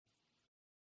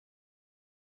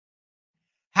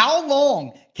How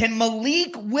long can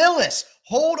Malik Willis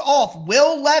hold off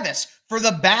Will Levis for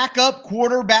the backup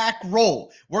quarterback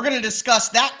role? We're going to discuss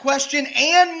that question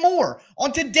and more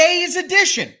on today's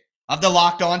edition of the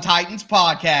Locked On Titans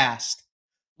podcast.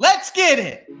 Let's get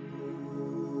it.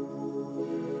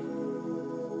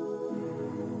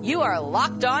 You are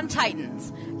Locked On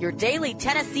Titans, your daily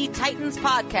Tennessee Titans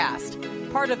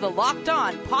podcast, part of the Locked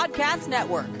On Podcast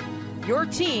Network, your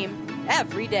team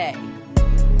every day.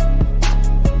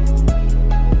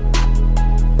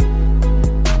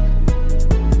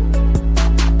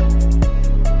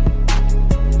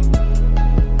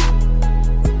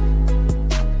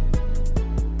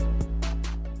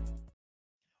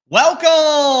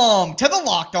 Welcome to the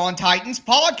Locked On Titans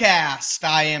podcast.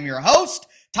 I am your host,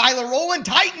 Tyler Rowland.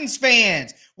 Titans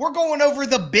fans, we're going over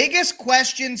the biggest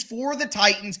questions for the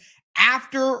Titans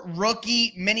after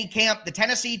rookie minicamp. The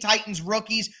Tennessee Titans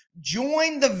rookies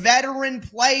joined the veteran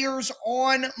players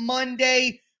on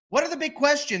Monday. What are the big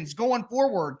questions going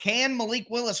forward? Can Malik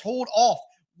Willis hold off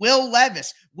Will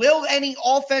Levis? Will any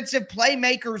offensive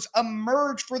playmakers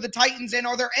emerge for the Titans? And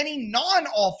are there any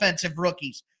non-offensive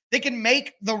rookies that can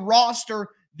make the roster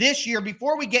this year?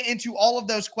 Before we get into all of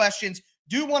those questions,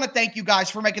 do want to thank you guys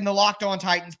for making the Locked On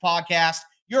Titans podcast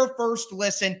your first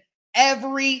listen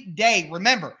every day.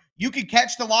 Remember, you can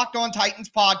catch the Locked On Titans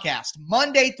podcast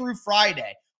Monday through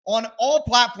Friday on all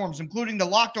platforms, including the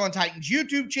Locked On Titans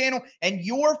YouTube channel and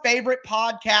your favorite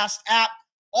podcast app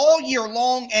all year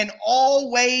long and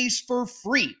always for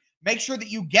free. Make sure that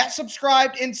you get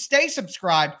subscribed and stay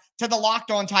subscribed to the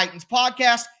Locked On Titans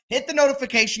podcast. Hit the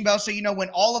notification bell so you know when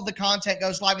all of the content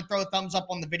goes live, and throw a thumbs up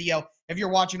on the video. If you're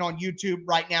watching on YouTube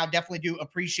right now, definitely do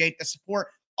appreciate the support.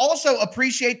 Also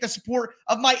appreciate the support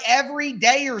of my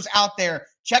everydayers out there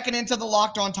checking into the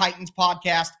Locked On Titans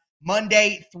podcast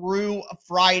Monday through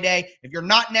Friday. If you're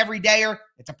not an everydayer,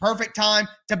 it's a perfect time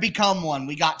to become one.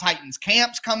 We got Titans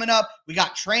camps coming up. We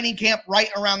got training camp right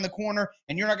around the corner,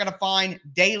 and you're not going to find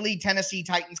daily Tennessee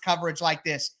Titans coverage like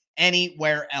this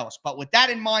anywhere else. But with that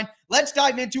in mind, let's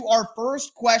dive into our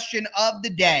first question of the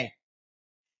day.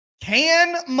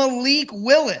 Can Malik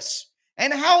Willis,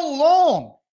 and how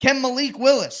long can Malik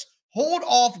Willis hold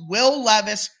off Will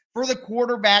Levis for the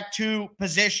quarterback 2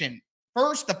 position?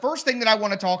 The first thing that I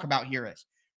want to talk about here is,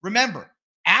 remember,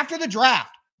 after the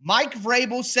draft, Mike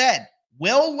Vrabel said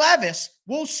Will Levis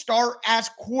will start as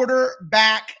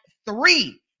quarterback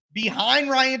 3 behind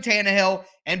Ryan Tannehill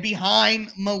and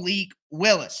behind Malik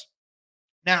Willis.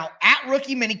 Now, at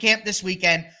rookie minicamp this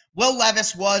weekend, Will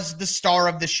Levis was the star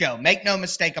of the show. Make no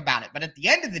mistake about it. But at the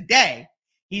end of the day,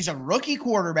 he's a rookie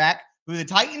quarterback who the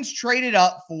Titans traded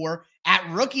up for at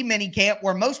rookie minicamp,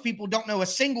 where most people don't know a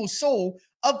single soul.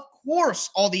 Of course,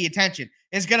 all the attention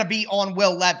is going to be on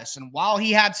Will Levis. And while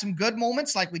he had some good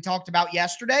moments like we talked about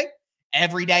yesterday,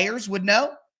 everydayers would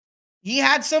know he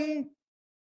had some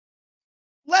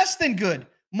less than good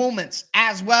moments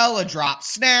as well. A drop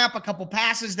snap, a couple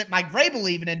passes that Mike Vrabel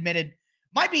even admitted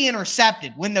might be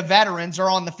intercepted when the veterans are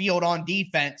on the field on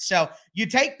defense. So you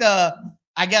take the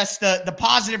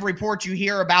positive reports you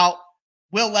hear about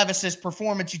Will Levis's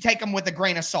performance, you take them with a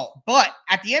grain of salt. But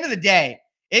at the end of the day,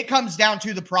 it comes down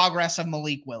to the progress of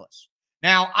Malik Willis.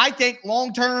 Now, I think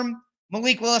long-term,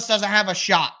 Malik Willis doesn't have a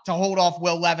shot to hold off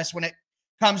Will Levis when it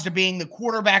comes to being the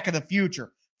quarterback of the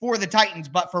future for the Titans.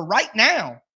 But for right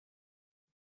now,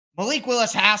 Malik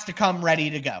Willis has to come ready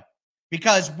to go,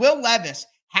 because Will Levis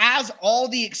has all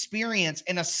the experience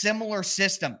in a similar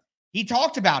system. He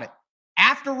talked about it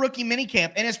after rookie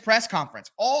minicamp in his press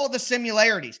conference, all the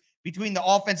similarities between the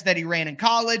offense that he ran in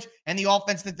college and the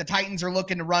offense that the Titans are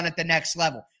looking to run at the next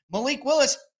level. Malik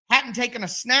Willis hadn't taken a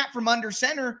snap from under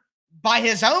center, by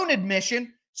his own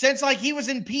admission, since he was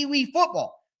in Pee Wee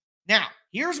football. Now,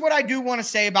 here's what I do want to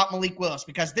say about Malik Willis,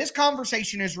 because this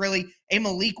conversation is really a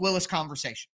Malik Willis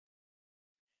conversation.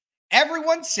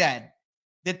 Everyone said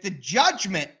that the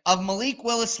judgment of Malik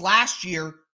Willis last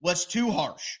year was too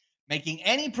harsh. Making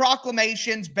any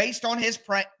proclamations based on his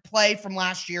play from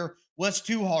last year was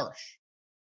too harsh.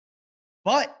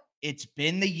 But it's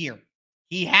been the year.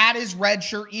 He had his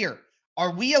redshirt year.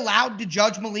 Are we allowed to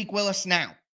judge Malik Willis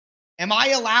now? Am I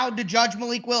allowed to judge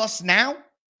Malik Willis now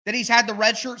that he's had the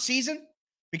redshirt season?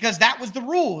 Because that was the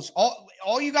rules.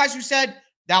 All you guys who said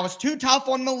that was too tough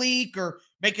on Malik, or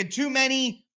making too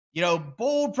many,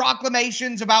 bold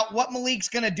proclamations about what Malik's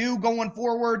going to do going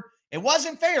forward, it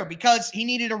wasn't fair because he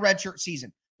needed a redshirt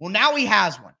season. Well, now he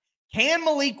has one. Can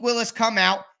Malik Willis come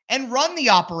out and run the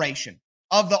operation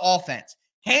of the offense?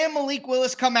 Can Malik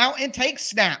Willis come out and take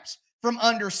snaps from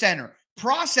under center,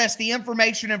 process the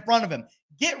information in front of him,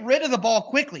 get rid of the ball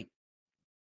quickly?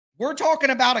 We're talking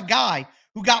about a guy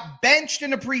who got benched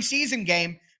in a preseason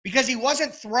game because he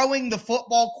wasn't throwing the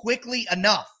football quickly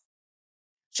enough.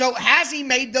 So has he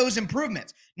made those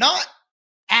improvements? Not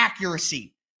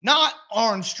accuracy, not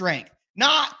arm strength,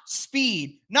 not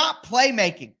speed, not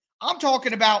playmaking. I'm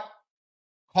talking about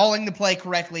calling the play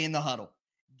correctly in the huddle,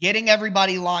 getting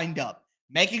everybody lined up,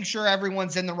 making sure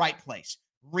everyone's in the right place,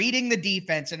 reading the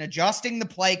defense and adjusting the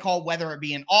play call, whether it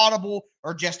be an audible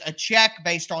or just a check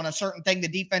based on a certain thing the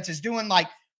defense is doing. Like,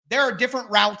 there are different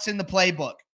routes in the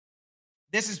playbook.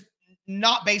 This is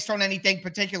not based on anything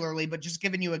particularly, but just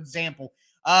giving you an example.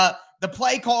 The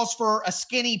play calls for a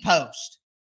skinny post.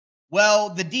 Well,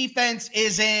 the defense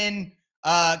is in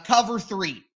cover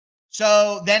 3.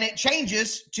 So then it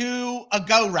changes to a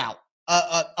go route,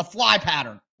 a fly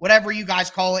pattern, whatever you guys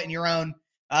call it in your own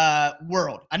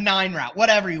world, a 9 route,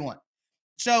 whatever you want.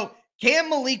 So can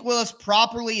Malik Willis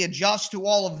properly adjust to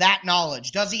all of that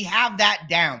knowledge? Does he have that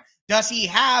down? Does he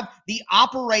have the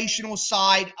operational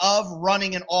side of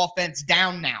running an offense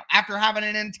down now after having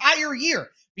an entire year?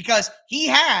 Because he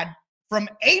had from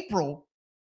April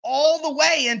all the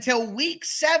way until week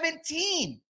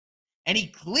 17. And he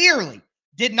clearly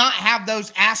did not have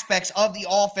those aspects of the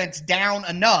offense down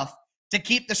enough to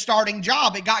keep the starting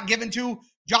job. It got given to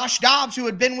Josh Dobbs, who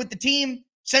had been with the team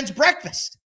since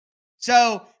breakfast.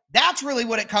 So that's really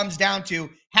what it comes down to.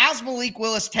 Has Malik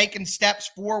Willis taken steps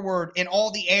forward in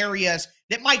all the areas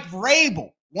that Mike Vrabel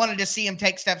wanted to see him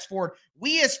take steps forward?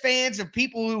 We as fans of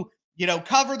people who,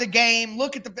 cover the game,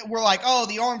 we're like, oh,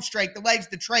 the arm strength, the legs,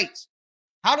 the traits.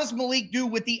 How does Malik do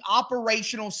with the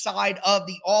operational side of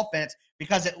the offense?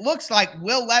 Because it looks like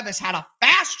Will Levis had a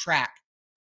fast track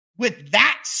with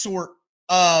that sort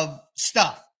of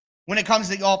stuff when it comes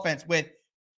to the offense, with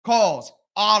calls,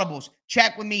 audibles,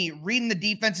 check with me, reading the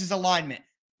defense's alignment,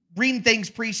 reading things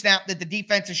pre-snap that the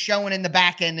defense is showing in the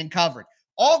back end and coverage.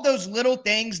 All those little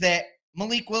things that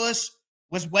Malik Willis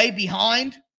was way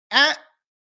behind at,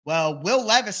 well, Will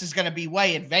Levis is going to be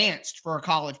way advanced for a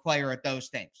college player at those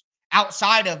things,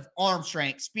 outside of arm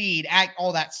strength, speed,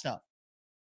 all that stuff.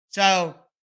 So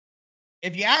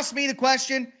if you ask me the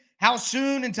question, how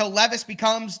soon until Levis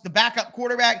becomes the backup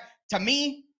quarterback? To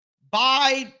me,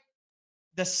 by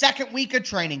the second week of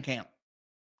training camp,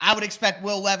 I would expect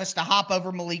Will Levis to hop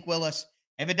over Malik Willis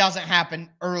if it doesn't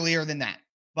happen earlier than that.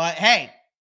 But hey,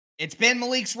 it's been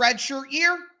Malik's redshirt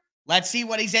year. Let's see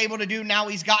what he's able to do now.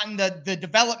 He's gotten the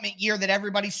development year that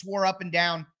everybody swore up and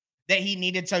down that he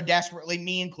needed so desperately,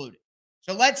 me included.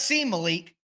 So let's see,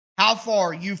 Malik, how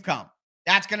far you've come.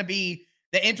 That's going to be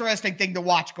the interesting thing to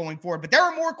watch going forward. But there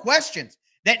are more questions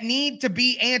that need to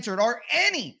be answered. Are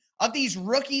any of these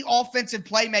rookie offensive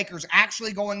playmakers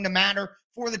actually going to matter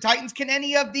for the Titans? Can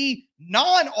any of the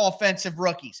non-offensive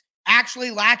rookies actually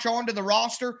latch onto the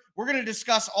roster? We're going to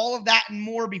discuss all of that and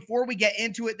more. Before we get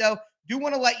into it, though, do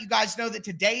want to let you guys know that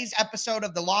today's episode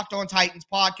of the Locked On Titans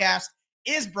podcast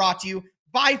is brought to you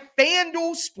by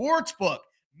FanDuel Sportsbook.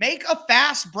 Make a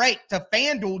fast break to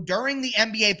FanDuel during the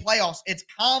NBA playoffs. It's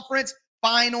conference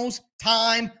finals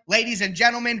time, ladies and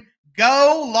gentlemen.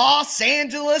 Go Los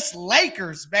Angeles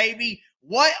Lakers, baby.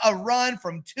 What a run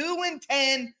from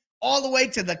 2-10 all the way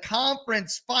to the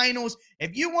conference finals.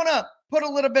 If you want to put a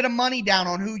little bit of money down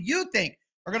on who you think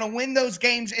are going to win those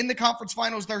games in the conference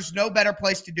finals, there's no better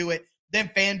place to do it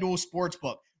than FanDuel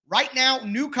Sportsbook. Right now,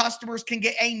 new customers can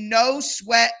get a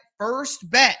no-sweat first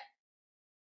bet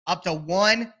up to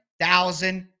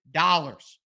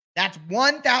 $1,000. That's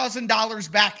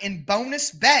 $1,000 back in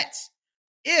bonus bets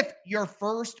if your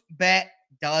first bet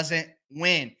doesn't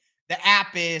win. The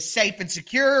app is safe and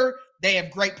secure. They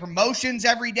have great promotions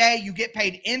every day. You get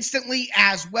paid instantly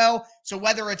as well. So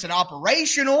whether it's an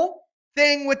operational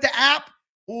thing with the app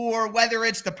or whether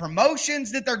it's the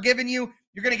promotions that they're giving you,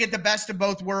 you're going to get the best of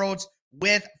both worlds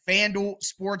with FanDuel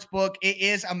Sportsbook. It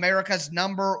is America's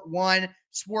 #1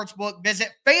 sportsbook. Visit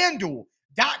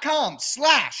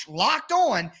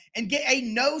FanDuel.com/locked-on and get a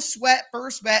no-sweat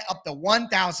first bet up to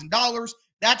 $1,000.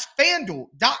 That's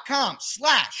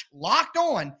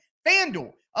FanDuel.com/locked-on.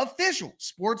 FanDuel, official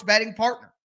sports betting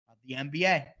partner of the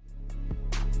NBA.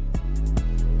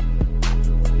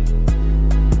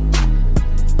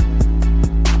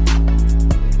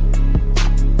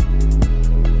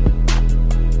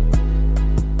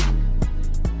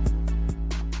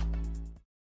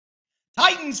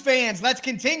 Titans fans, let's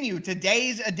continue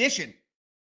today's edition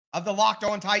of the Locked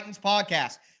On Titans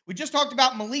podcast. We just talked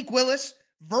about Malik Willis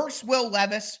versus Will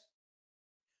Levis.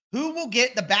 Who will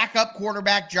get the backup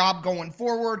quarterback job going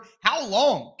forward? How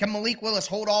long can Malik Willis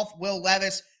hold off Will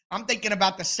Levis? I'm thinking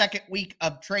about the second week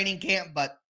of training camp,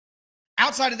 but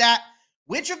outside of that,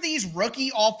 which of these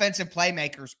rookie offensive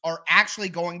playmakers are actually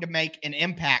going to make an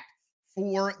impact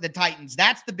for the Titans?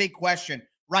 That's the big question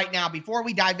right now. Before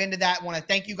we dive into that, I want to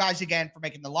thank you guys again for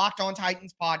making the Locked On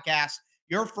Titans podcast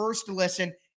your first to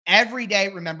listen every day.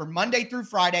 Remember, Monday through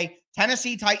Friday,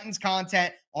 Tennessee Titans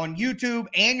content on YouTube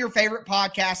and your favorite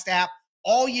podcast app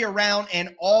all year round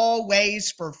and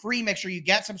always for free. Make sure you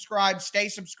get subscribed, stay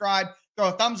subscribed, throw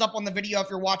a thumbs up on the video if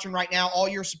you're watching right now. All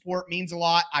your support means a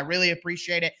lot. I really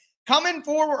appreciate it. Coming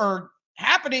forward, or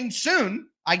happening soon,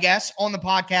 I guess, on the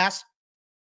podcast,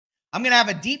 I'm going to have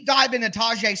a deep dive into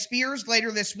Tajay Spears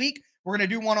later this week. We're going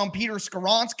to do one on Peter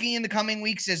Skoronski in the coming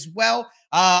weeks as well.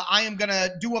 I am going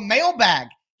to do a mailbag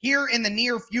here in the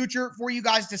near future for you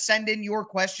guys to send in your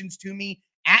questions to me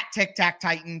at Tic Tac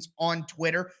Titans on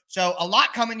Twitter. So a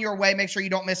lot coming your way. Make sure you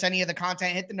don't miss any of the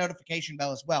content. Hit the notification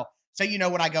bell as well so you know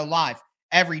when I go live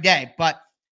every day. But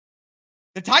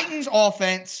the Titans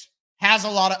offense has a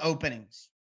lot of openings,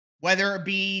 whether it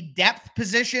be depth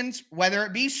positions, whether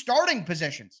it be starting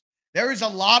positions. There is a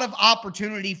lot of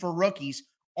opportunity for rookies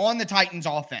on the Titans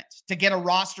offense to get a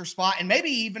roster spot and maybe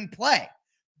even play.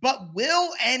 But will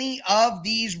any of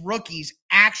these rookies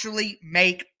actually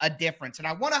make a difference? And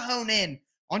I want to hone in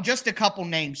on just a couple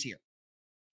names here.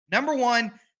 Number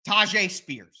one, Tajay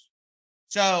Spears.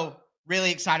 So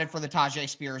really excited for the Tajay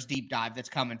Spears deep dive that's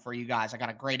coming for you guys. I got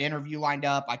a great interview lined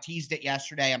up. I teased it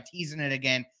yesterday. I'm teasing it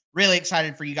again. Really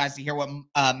excited for you guys to hear what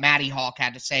Matty Hawk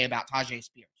had to say about Tajay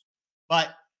Spears. But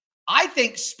I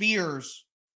think Spears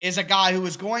is a guy who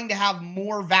is going to have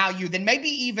more value than maybe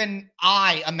even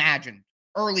I imagined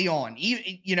early on.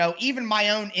 Even my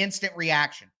own instant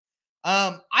reaction.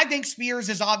 I think Spears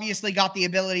has obviously got the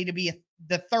ability to be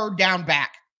the third down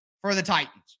back for the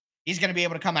Titans. He's going to be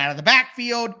able to come out of the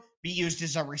backfield, be used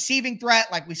as a receiving threat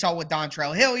like we saw with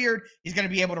Dontrell Hilliard. He's going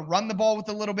to be able to run the ball with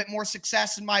a little bit more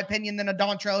success, in my opinion, than a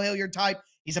Dontrell Hilliard type.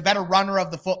 He's a better runner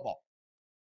of the football.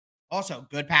 Also,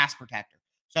 good pass protector.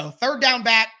 So third down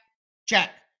back,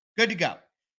 check. Good to go.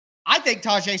 I think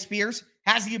Tajay Spears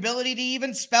has the ability to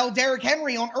even spell Derrick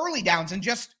Henry on early downs and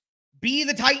just be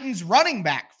the Titans running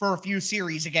back for a few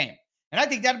series a game. And I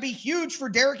think that'd be huge for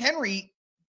Derrick Henry.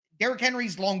 Derrick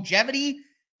Henry's longevity,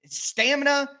 his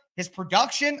stamina, his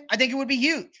production. I think it would be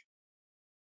huge.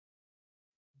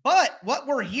 But what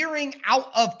we're hearing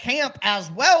out of camp as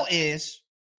well is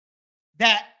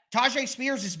that Tajay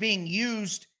Spears is being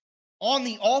used on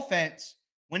the offense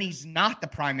when he's not the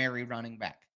primary running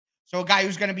back. So a guy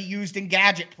who's going to be used in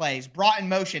gadget plays, brought in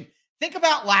motion. Think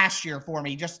about last year for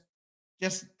me. Just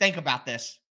think about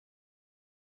this.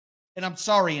 And I'm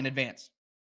sorry in advance.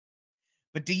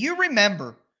 But do you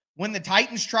remember when the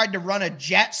Titans tried to run a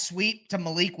jet sweep to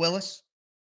Malik Willis?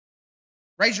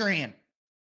 Raise your hand.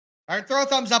 All right, throw a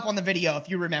thumbs up on the video if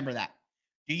you remember that.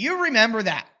 Do you remember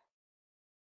that?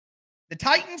 The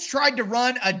Titans tried to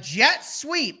run a jet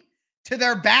sweep to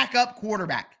their backup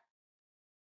quarterback.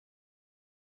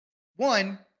 One,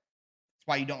 that's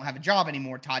why you don't have a job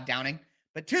anymore, Todd Downing.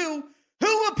 But two,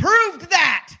 who approved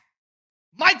that?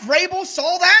 Mike Vrabel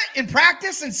saw that in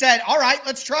practice and said, all right,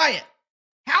 let's try it.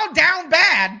 How down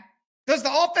bad does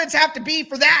the offense have to be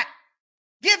for that?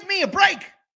 Give me a break,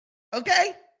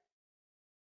 okay?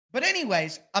 But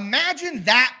anyways, imagine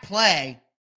that play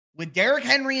with Derrick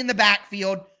Henry in the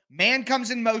backfield. Man comes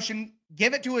in motion,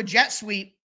 give it to a jet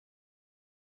sweep,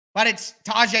 but it's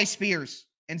Tajay Spears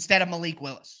instead of Malik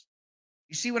Willis.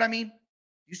 You see what I mean?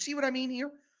 You see what I mean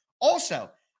here? Also,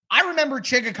 I remember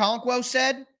Chigakonkwo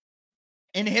said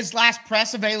in his last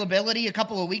press availability a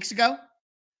couple of weeks ago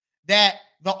that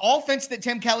the offense that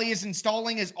Tim Kelly is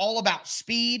installing is all about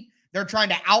speed. They're trying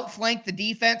to outflank the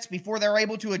defense before they're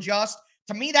able to adjust.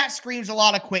 To me, that screams a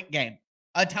lot of quick game.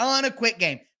 A ton of quick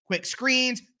game. Quick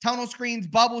screens, tunnel screens,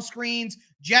 bubble screens,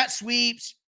 jet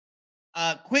sweeps,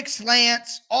 quick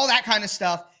slants, all that kind of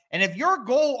stuff. And if your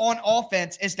goal on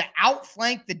offense is to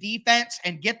outflank the defense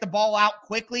and get the ball out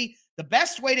quickly, the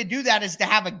best way to do that is to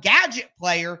have a gadget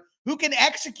player who can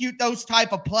execute those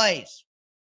type of plays.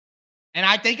 And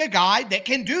I think a guy that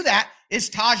can do that is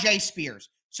Tajay Spears.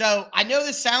 So I know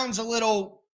this sounds a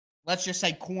little, let's just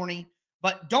say corny,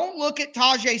 but don't look at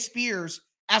Tajay Spears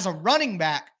as a running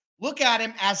back. Look at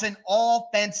him as an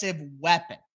offensive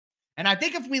weapon. And I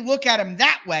think if we look at him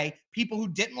that way, people who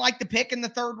didn't like the pick in the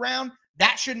third round,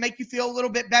 that should make you feel a little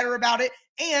bit better about it.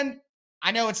 And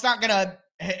I know it's not gonna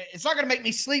make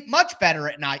me sleep much better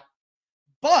at night,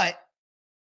 but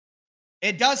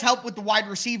it does help with the wide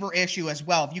receiver issue as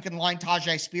well. If you can line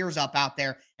Tajay Spears up out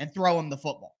there and throw him the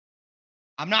football.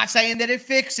 I'm not saying that it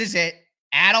fixes it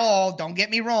at all. Don't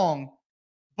get me wrong.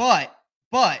 But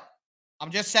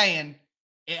I'm just saying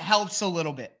it helps a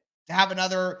little bit to have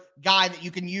another guy that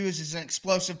you can use as an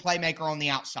explosive playmaker on the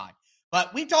outside.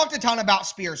 But we talked a ton about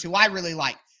Spears, who I really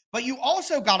like. But you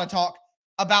also got to talk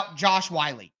about Josh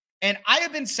Wiley. And I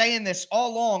have been saying this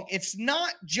all along. It's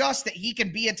not just that he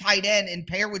can be a tight end and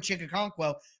pair with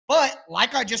Chikakonkwo, but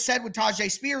like I just said with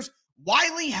Tajay Spears,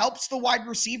 Wiley helps the wide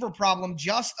receiver problem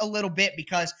just a little bit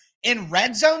because in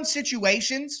red zone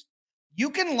situations, you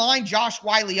can line Josh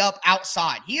Wiley up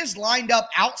outside. He is lined up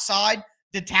outside,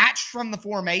 detached from the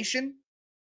formation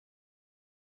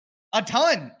a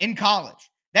ton in college.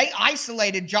 They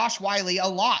isolated Josh Wiley a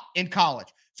lot in college.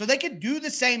 So they could do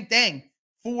the same thing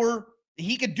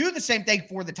he could do the same thing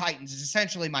for the Titans is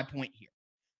essentially my point here.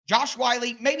 Josh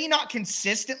Wiley, maybe not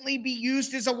consistently be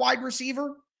used as a wide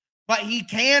receiver, but he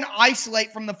can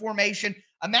isolate from the formation.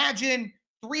 Imagine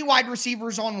 3 wide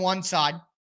receivers on one side.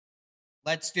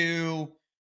 Let's do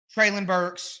Treylon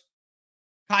Burks,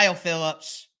 Kyle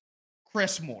Phillips,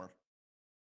 Chris Moore.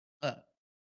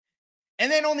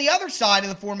 And then on the other side of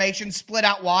the formation, split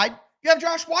out wide, you have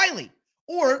Josh Wiley.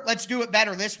 Or let's do it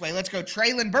better this way. Let's go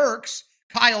Treylon Burks,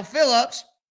 Kyle Phillips,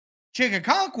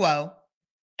 Chikakonkwo,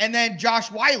 and then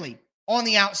Josh Wiley on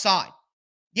the outside.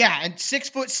 Yeah, and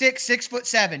 6'6",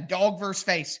 6'7", dog versus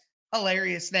face.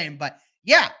 Hilarious name. But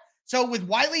yeah, so with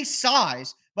Wiley's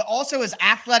size, but also his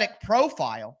athletic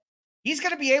profile, he's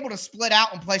going to be able to split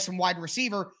out and play some wide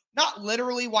receiver. Not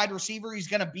literally wide receiver. He's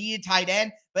going to be a tight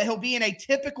end, but he'll be in a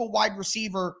typical wide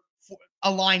receiver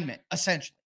alignment,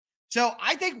 essentially. So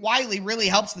I think Wiley really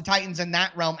helps the Titans in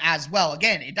that realm as well.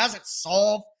 Again, it doesn't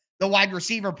solve the wide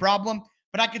receiver problem,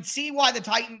 but I could see why the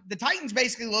Titans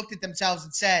basically looked at themselves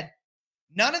and said,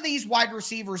 none of these wide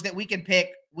receivers that we can pick,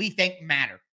 we think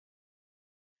matter.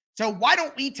 So why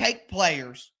don't we take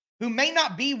players who may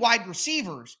not be wide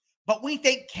receivers, but we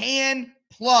think can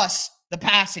plus the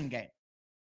passing game?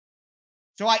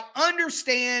 So I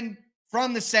understand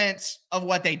from the sense of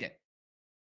what they did.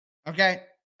 Okay.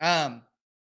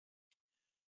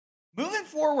 Moving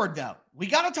forward, though, we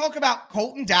got to talk about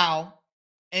Colton Dow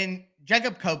and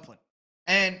Jacob Copeland.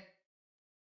 And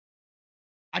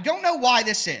I don't know why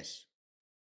this is.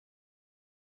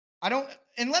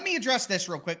 And let me address this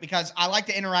real quick because I like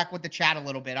to interact with the chat a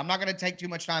little bit. I'm not going to take too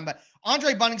much time, but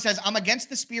Andre Bunning says, I'm against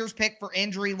the Spears pick for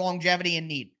injury, longevity, and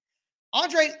need.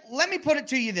 Andre, let me put it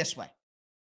to you this way.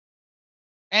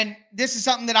 And this is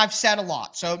something that I've said a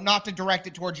lot, so not to direct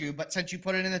it towards you, but since you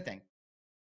put it in the thing.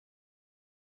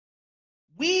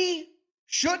 We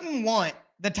shouldn't want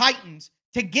the Titans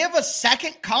to give a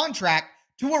second contract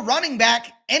to a running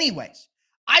back anyways.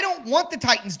 I don't want the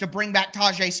Titans to bring back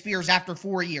Tajay Spears after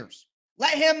 4 years.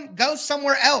 Let him go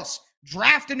somewhere else.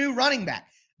 Draft a new running back.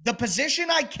 The position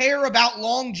I care about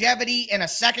longevity in a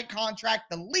second contract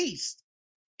the least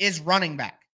is running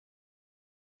back.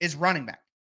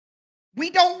 We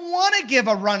don't want to give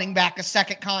a running back a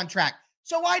second contract,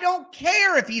 so I don't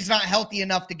care if he's not healthy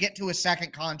enough to get to a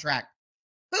second contract.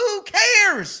 Who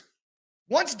cares?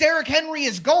 Once Derrick Henry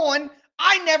is gone,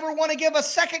 I never want to give a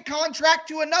second contract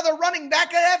to another running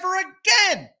back ever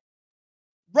again.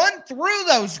 Run through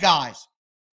those guys.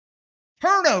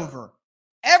 Turnover.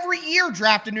 Every year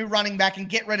draft a new running back and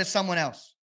get rid of someone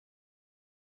else.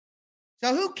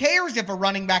 So who cares if a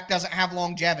running back doesn't have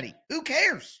longevity? Who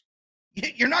cares?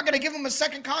 You're not going to give him a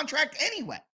second contract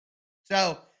anyway.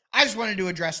 So I just wanted to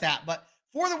address that. But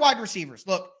for the wide receivers,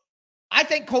 look, I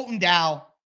think Colton Dow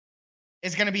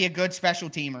is going to be a good special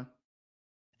teamer. I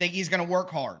think he's going to work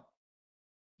hard.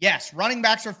 Yes, running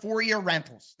backs are 4-year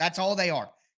rentals. That's all they are.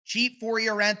 Cheap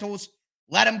 4-year rentals.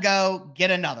 Let them go.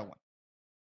 Get another one.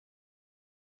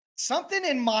 Something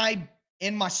in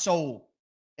my soul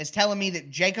is telling me that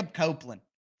Jacob Copeland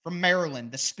from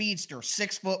Maryland, the speedster,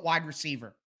 6-foot wide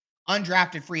receiver,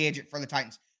 undrafted free agent for the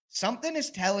Titans. Something is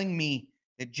telling me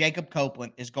that Jacob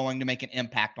Copeland is going to make an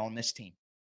impact on this team.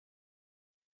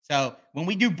 So when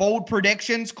we do bold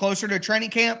predictions closer to training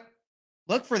camp,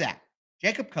 look for that.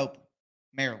 Jacob Copeland,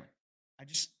 Maryland.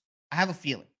 I have a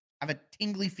feeling. I have a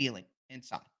tingly feeling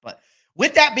inside. But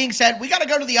with that being said, we got to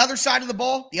go to the other side of the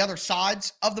ball, the other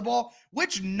sides of the ball.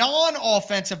 Which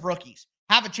non-offensive rookies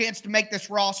have a chance to make this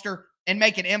roster and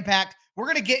make an impact? We're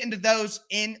going to get into those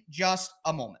in just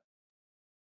a moment.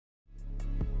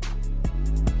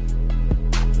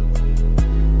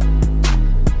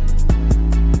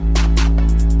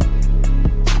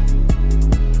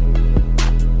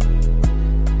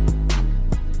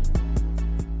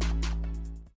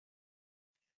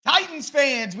 Titans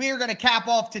fans, we are going to cap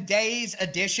off today's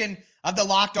edition of the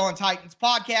Locked On Titans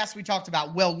podcast. We talked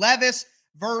about Will Levis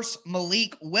versus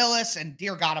Malik Willis. And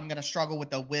dear God, I'm going to struggle with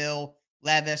the Will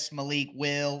Levis, Malik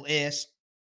Willis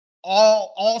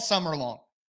all summer long.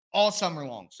 All summer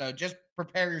long. So just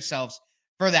prepare yourselves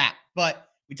for that. But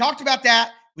we talked about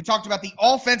that. We talked about the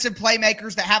offensive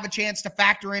playmakers that have a chance to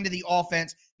factor into the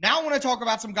offense. Now I want to talk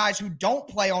about some guys who don't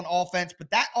play on offense,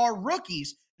 but that are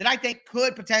rookies that I think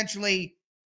could potentially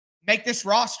make this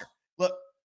roster. Look,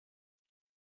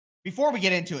 before we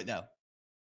get into it, though,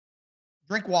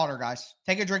 drink water, guys.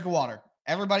 Take a drink of water.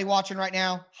 Everybody watching right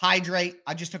now, hydrate.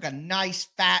 I just took a nice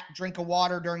fat drink of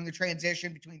water during the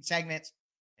transition between segments.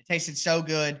 It tasted so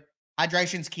good.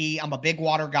 Hydration's key. I'm a big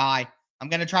water guy. I'm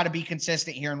going to try to be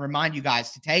consistent here and remind you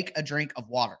guys to take a drink of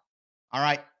water. All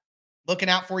right? Looking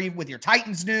out for you with your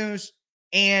Titans news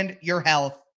and your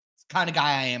health. It's the kind of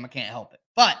guy I am. I can't help it.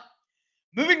 But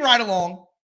moving right along.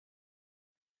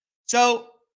 So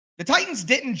the Titans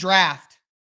didn't draft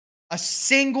a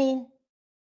single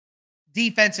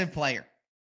defensive player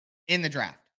in the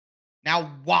draft.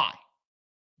 Now, why?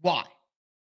 Why?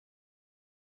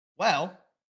 Well,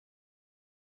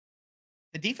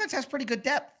 the defense has pretty good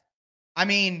depth. I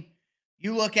mean,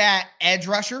 you look at edge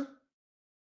rusher,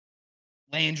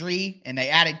 Landry, and they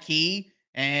added Key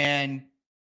and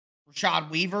Rashad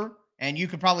Weaver, and you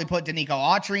could probably put Danico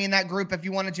Autry in that group if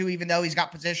you wanted to, even though he's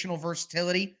got positional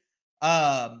versatility.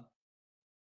 But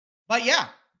yeah,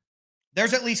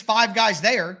 there's at least 5 guys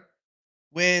there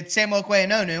with Sam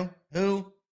Okwe-Enonu,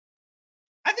 who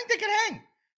I think they could hang.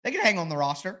 They could hang on the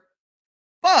roster.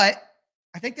 But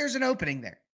I think there's an opening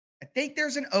there. I think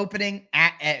there's an opening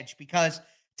at edge because,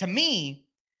 to me,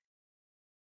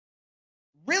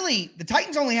 really, the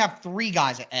Titans only have 3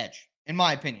 guys at edge, in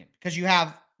my opinion, because you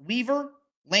have Weaver,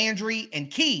 Landry,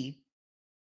 and Key.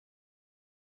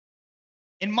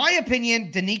 In my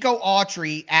opinion, Danico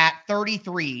Autry at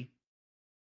 33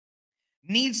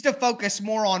 needs to focus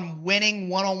more on winning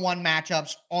one-on-one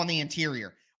matchups on the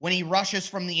interior when he rushes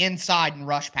from the inside and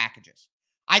rush packages.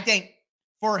 I think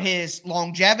for his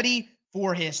longevity,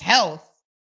 for his health,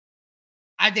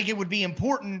 I think it would be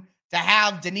important to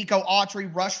have Danico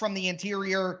Autry rush from the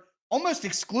interior almost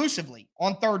exclusively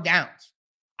on third downs.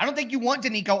 I don't think you want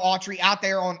Danico Autry out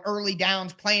there on early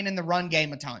downs playing in the run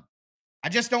game a ton. I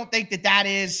just don't think that that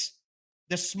is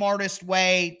the smartest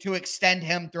way to extend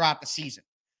him throughout the season.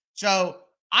 So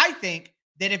I think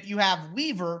that if you have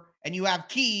Weaver and you have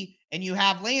Key and you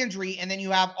have Landry and then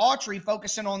you have Autry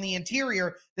focusing on the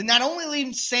interior, then that only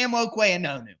leaves Sam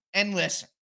Okwe-Enonu. And listen,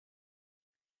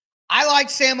 I like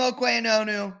Sam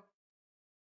Okwe-Enonu.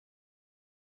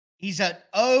 He's an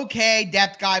okay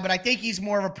depth guy, but I think he's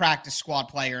more of a practice squad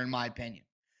player in my opinion.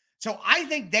 So I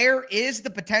think there is the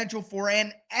potential for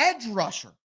an edge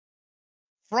rusher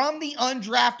from the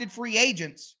undrafted free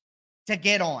agents to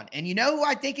get on. And you know who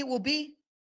I think it will be?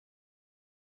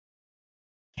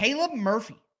 Caleb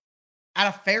Murphy out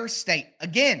of Ferris State.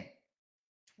 Again,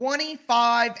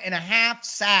 25 and a half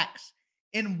sacks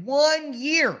in 1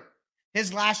 year,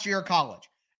 his last year of college.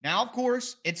 Now, of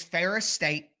course, it's Ferris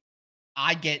State.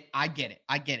 I get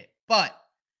it. But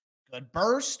good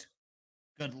burst,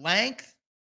 good length.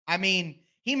 I mean,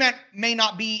 he may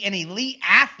not be an elite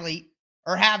athlete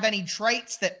or have any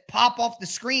traits that pop off the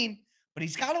screen, but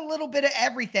he's got a little bit of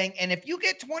everything. And if you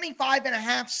get 25 and a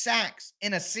half sacks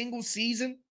in a single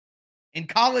season in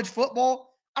college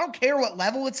football, I don't care what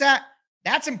level it's at,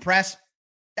 that's impressive.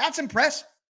 That's impressive.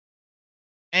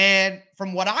 And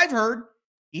from what I've heard,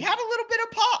 he had a little bit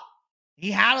of pop. He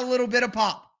had a little bit of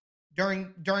pop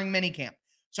during minicamp.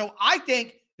 So I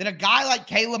think that a guy like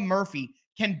Caleb Murphy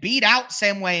can beat out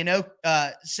Sam Okwe-Enonu.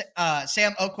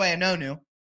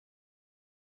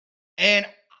 And,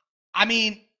 I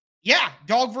mean, yeah,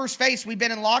 dog versus face, we've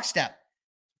been in lockstep.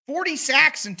 40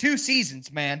 sacks in 2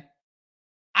 seasons, man.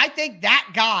 I think that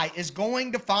guy is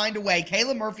going to find a way.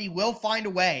 Caleb Murphy will find a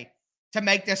way to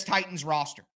make this Titans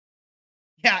roster.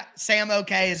 Yeah, Sam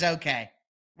OK is okay.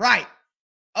 Right.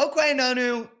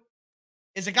 Okwe-Enonu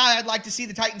is a guy I'd like to see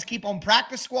the Titans keep on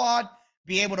practice squad,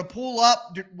 be able to pull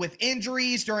up with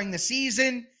injuries during the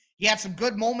season. He had some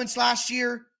good moments last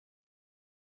year,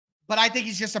 but I think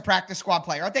he's just a practice squad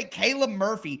player. I think Caleb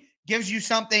Murphy gives you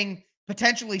something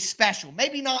potentially special.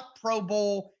 Maybe not Pro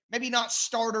Bowl, maybe not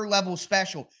starter level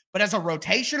special, but as a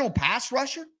rotational pass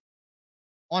rusher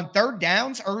on third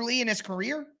downs early in his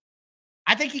career,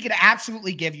 I think he could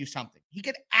absolutely give you something. He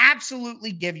could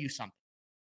absolutely give you something.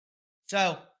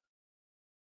 So,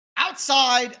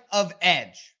 outside of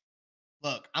edge,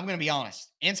 look, I'm going to be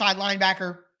honest. Inside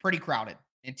linebacker, pretty crowded.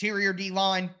 Interior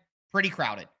D-line, pretty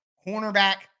crowded.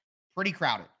 Cornerback, pretty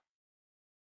crowded.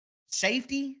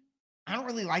 Safety, I don't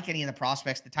really like any of the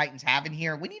prospects the Titans have in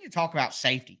here. We need to talk about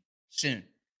safety soon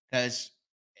because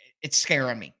it's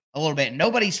scaring me a little bit.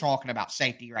 Nobody's talking about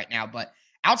safety right now, but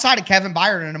outside of Kevin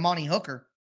Byard and Amani Hooker,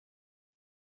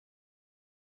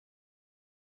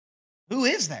 who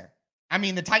is there I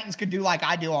mean, the Titans could do like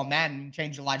I do on Madden and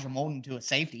change Elijah Molden to a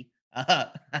safety.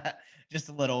 Just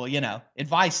a little,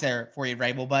 advice there for you,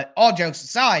 Rabel. But all jokes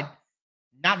aside,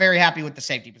 not very happy with the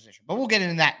safety position. But we'll get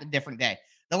into that a different day.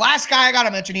 The last guy I got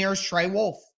to mention here is Trey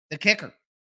Wolff, the kicker.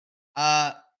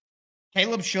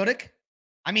 Caleb Shudik.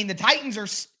 I mean, the Titans are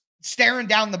staring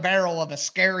down the barrel of a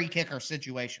scary kicker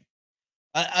situation.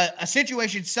 A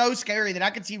situation so scary that I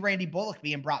could see Randy Bullock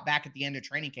being brought back at the end of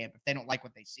training camp if they don't like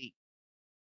what they see.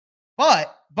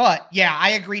 But yeah,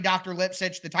 I agree, Dr.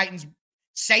 Lipsitch. The Titans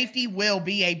safety will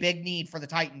be a big need for the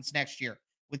Titans next year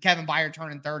with Kevin Byard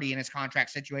turning 30 in his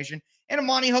contract situation and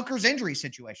Amani Hooker's injury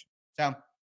situation. So,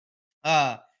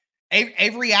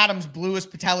 Avery Adams blew his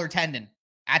patellar tendon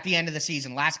at the end of the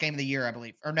season, last game of the year, I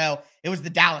believe. Or no, it was the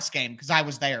Dallas game because I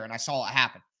was there and I saw it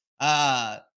happen.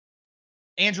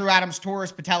 Andrew Adams tore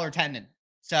his patellar tendon.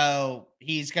 So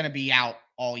he's going to be out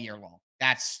all year long.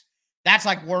 That's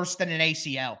like worse than an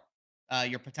ACL,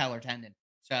 your patellar tendon.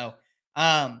 So,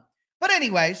 but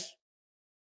anyways,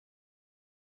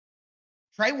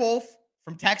 Trey Wolff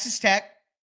from Texas Tech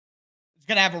is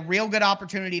going to have a real good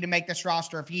opportunity to make this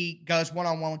roster if he goes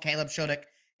one-on-one with Caleb Shudik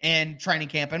in training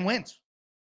camp and wins.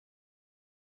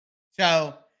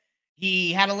 So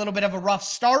he had a little bit of a rough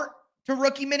start to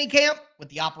rookie minicamp with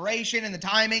the operation and the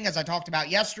timing, as I talked about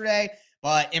yesterday,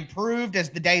 but improved as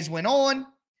the days went on.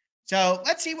 So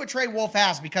let's see what Trey Wolff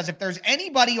has, because if there's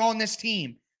anybody on this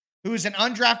team who's an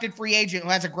undrafted free agent who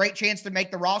has a great chance to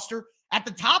make the roster, at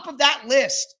the top of that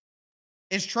list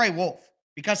is Trey Wolff,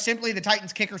 because simply the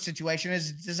Titans kicker situation is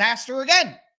a disaster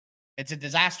again. It's a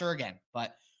disaster again.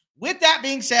 But with that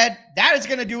being said, that is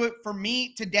going to do it for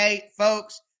me today,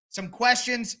 folks. Some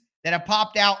questions that have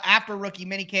popped out after rookie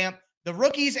minicamp. The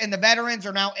rookies and the veterans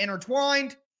are now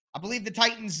intertwined. I believe the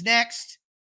Titans next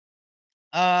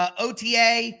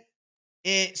OTA,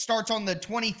 it starts on the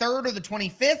 23rd or the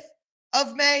 25th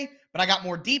of May, but I got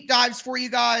more deep dives for you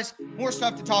guys, more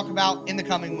stuff to talk about in the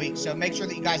coming weeks. So make sure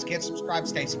that you guys get subscribed,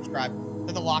 stay subscribed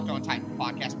to the Locked On Titans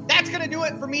podcast. That's going to do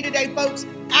it for me today, folks.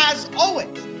 As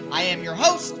always, I am your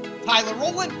host, Tyler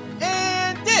Rowland,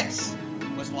 and this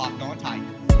was Locked On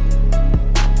Titans.